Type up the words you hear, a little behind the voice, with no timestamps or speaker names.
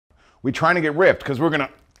We trying to get ripped because we're gonna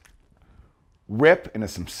rip into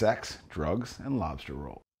some sex, drugs, and lobster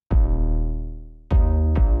roll.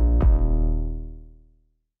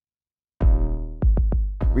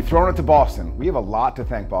 We've thrown it to Boston. We have a lot to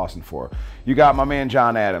thank Boston for. You got my man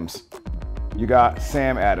John Adams. You got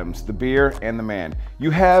Sam Adams, the beer and the man. You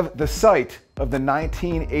have the site of the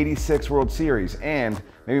 1986 World Series and,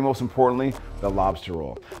 maybe most importantly, the lobster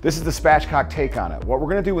roll. This is the spatchcock take on it. What we're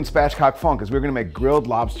gonna do in Spatchcock Funk is we're gonna make grilled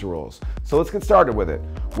lobster rolls. So let's get started with it.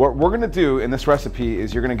 What we're gonna do in this recipe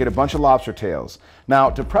is you're gonna get a bunch of lobster tails. Now,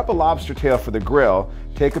 to prep a lobster tail for the grill,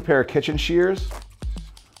 take a pair of kitchen shears,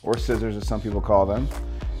 or scissors as some people call them,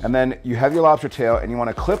 and then you have your lobster tail and you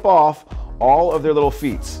wanna clip off all of their little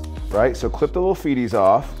feet. Right? So clip the little feeties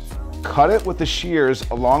off, cut it with the shears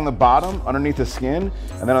along the bottom underneath the skin,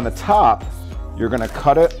 and then on the top, you're gonna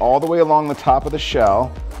cut it all the way along the top of the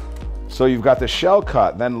shell. So you've got the shell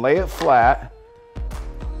cut, then lay it flat,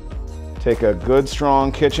 take a good strong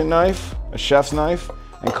kitchen knife, a chef's knife,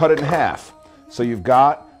 and cut it in half. So you've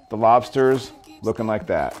got the lobsters looking like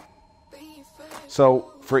that.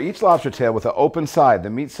 So for each lobster tail with the open side, the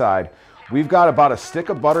meat side, we've got about a stick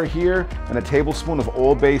of butter here and a tablespoon of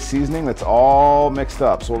Old Bay seasoning that's all mixed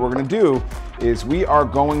up. So what we're gonna do is we are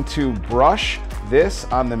going to brush this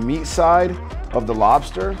on the meat side of the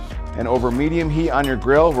lobster, and over medium heat on your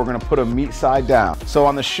grill, we're gonna put a meat side down. So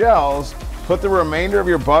on the shells, put the remainder of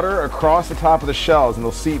your butter across the top of the shells and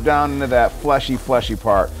it'll seep down into that fleshy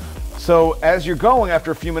part. So as you're going,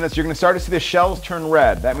 after a few minutes, you're gonna start to see the shells turn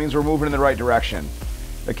red. That means we're moving in the right direction.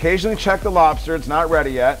 Occasionally check the lobster, it's not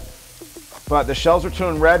ready yet. But the shells are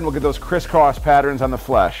turning red and we'll get those crisscross patterns on the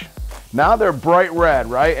flesh. Now they're bright red,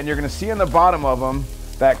 right? And you're gonna see on the bottom of them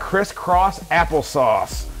that crisscross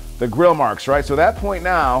applesauce, the grill marks, right? So at that point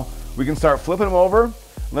now, we can start flipping them over,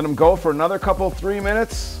 let them go for another couple, 3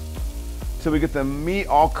 minutes till we get the meat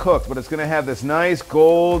all cooked, but it's gonna have this nice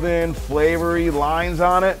golden, flavory lines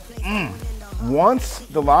on it. Once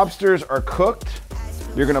the lobsters are cooked,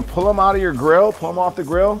 you're gonna pull them out of your grill, pull them off the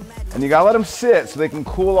grill, and you gotta let them sit so they can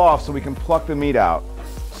cool off so we can pluck the meat out.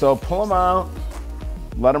 So pull them out,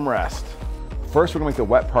 let them rest. First, we're gonna make the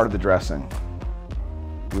wet part of the dressing.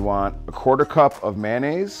 You want a 1/4 cup of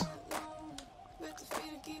mayonnaise.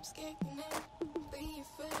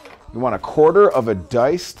 You want 1/4 of a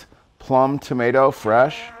diced plum tomato,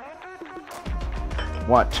 fresh. You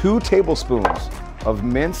want 2 tablespoons of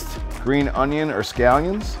minced green onion or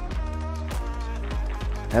scallions.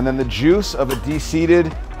 And then the juice of a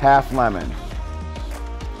de-seeded half lemon.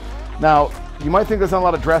 Now, you might think there's not a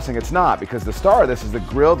lot of dressing. It's not, because the star of this is the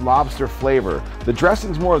grilled lobster flavor. The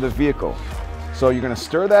dressing's more of the vehicle. So you're gonna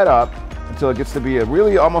stir that up until it gets to be a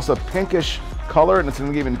really almost a pinkish color, and it's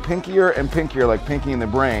gonna get even pinkier and pinkier, like Pinky in the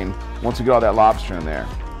Brain, once you get all that lobster in there.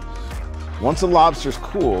 Once the lobster's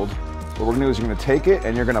cooled, what we're gonna do is you're gonna take it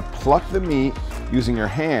and you're gonna pluck the meat using your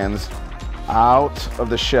hands out of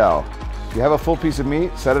the shell. If you have a full piece of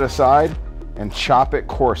meat, set it aside and chop it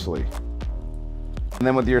coarsely. And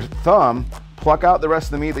then with your thumb, pluck out the rest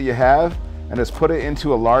of the meat that you have and just put it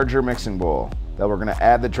into a larger mixing bowl that we're gonna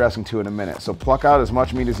add the dressing to in a minute. So pluck out as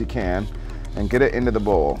much meat as you can and get it into the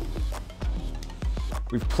bowl.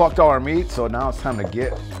 We've plucked all our meat, so now it's time to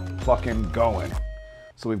get plucking going.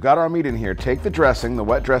 So we've got our meat in here. Take the dressing, the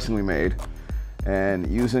wet dressing we made, and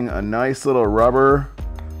using a nice little rubber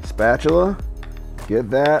spatula, get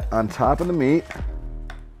that on top of the meat.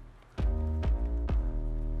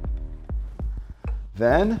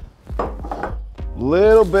 Then,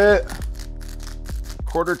 little bit,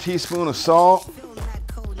 1/4 teaspoon of salt,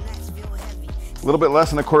 a little bit less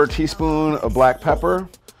than a 1/4 teaspoon of black pepper,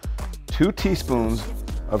 2 teaspoons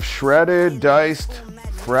of shredded, diced,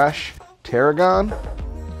 fresh tarragon.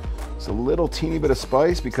 It's a little teeny bit of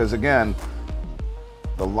spice because, again,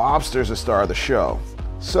 the lobster's the star of the show.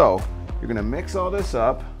 So, you're gonna mix all this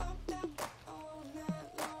up.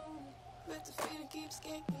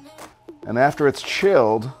 And after it's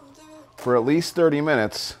chilled for at least 30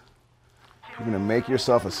 minutes, you're gonna make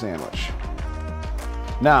yourself a sandwich.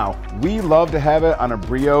 Now, we love to have it on a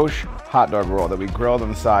brioche hot dog roll that we grilled on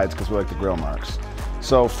the sides because we like the grill marks.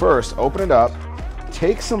 So first, open it up.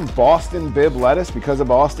 Take some Boston bib lettuce because of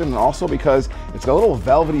Boston and also because it's got a little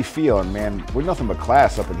velvety feel, and man, we're nothing but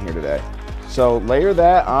class up in here today. So layer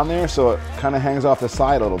that on there so it kind of hangs off the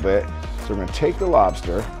side a little bit. So we're gonna take the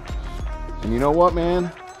lobster, and you know what,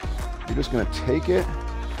 man? You're just gonna take it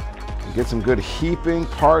and get some good heaping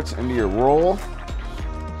parts into your roll.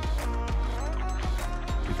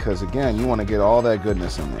 Because again, you wanna get all that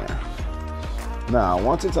goodness in there. Now,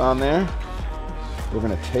 once it's on there, we're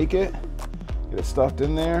gonna take it, get it stuffed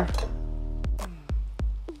in there,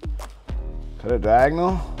 cut it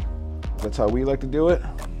diagonal, That's how we like to do it.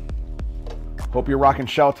 Hope you're rocking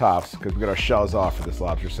shell tops because we got our shells off for this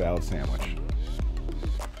lobster salad sandwich.